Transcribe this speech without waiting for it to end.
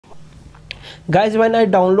Guys, when I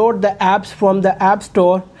download the apps from the app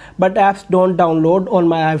store, but apps don't download on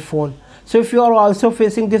my iPhone. So if you are also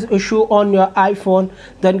facing this issue on your iPhone,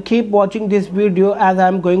 then keep watching this video as I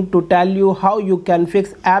am going to tell you how you can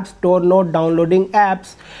fix App Store not downloading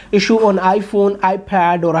apps issue on iPhone,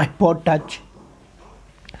 iPad or iPod Touch.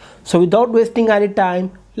 So without wasting any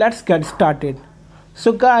time, let's get started.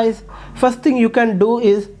 So guys, first thing you can do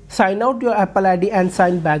is sign out your Apple ID and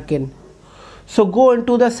sign back in. So go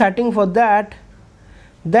into the setting for that,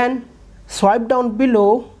 then swipe down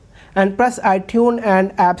below and press iTunes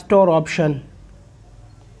and App Store option.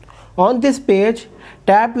 On this page,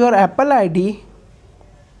 tap your Apple ID,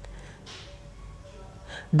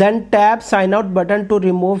 then tap sign out button to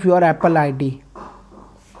remove your Apple ID.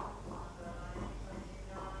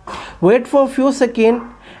 Wait for a few seconds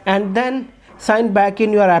and then sign back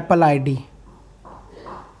in your Apple ID.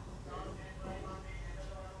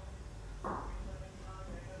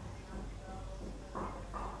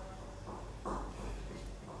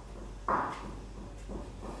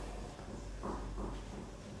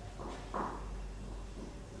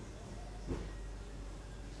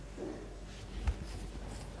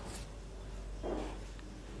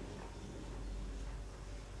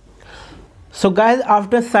 So guys,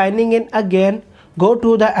 after signing in again, go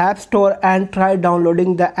to the App Store and try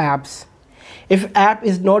downloading the apps. If app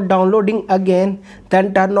is not downloading again,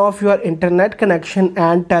 then turn off your internet connection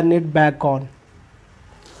and turn it back on.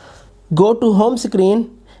 Go to home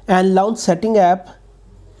screen and launch setting app.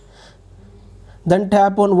 Then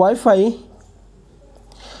tap on Wi-Fi.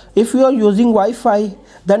 If you are using Wi-Fi,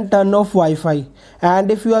 then turn off Wi-Fi.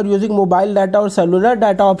 And if you are using mobile data or cellular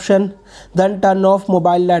data option, then turn off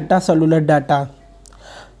mobile data, cellular data.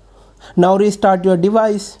 Now restart your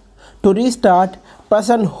device. To restart, press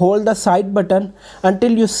and hold the side button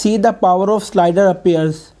until you see the power off slider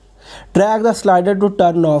appears. Drag the slider to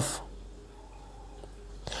turn off.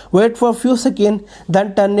 Wait for a few seconds,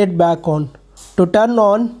 then turn it back on. To turn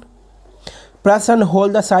on, press and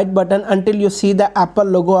hold the side button until you see the Apple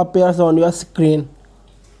logo appears on your screen.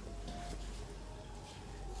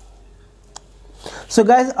 So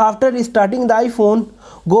guys, after restarting the iPhone,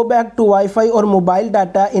 go back to Wi-Fi or mobile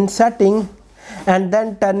data in setting and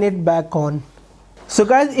then turn it back on. So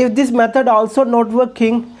guys, if this method also not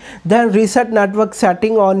working, then reset network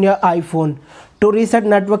setting on your iPhone. To reset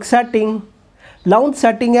network setting, launch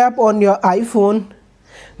setting app on your iPhone,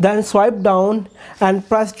 then swipe down and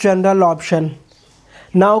press general option.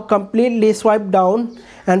 Now completely swipe down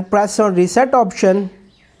and press on reset option.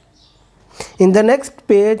 In the next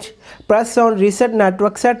page, press on reset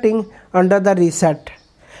network setting under the reset.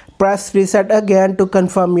 Press reset again to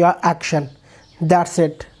confirm your action. That's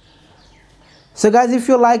it. So guys, if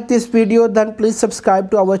you like this video, then please subscribe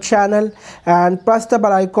to our channel and press the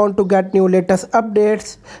bell icon to get new latest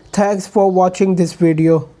updates. Thanks for watching this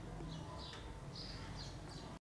video.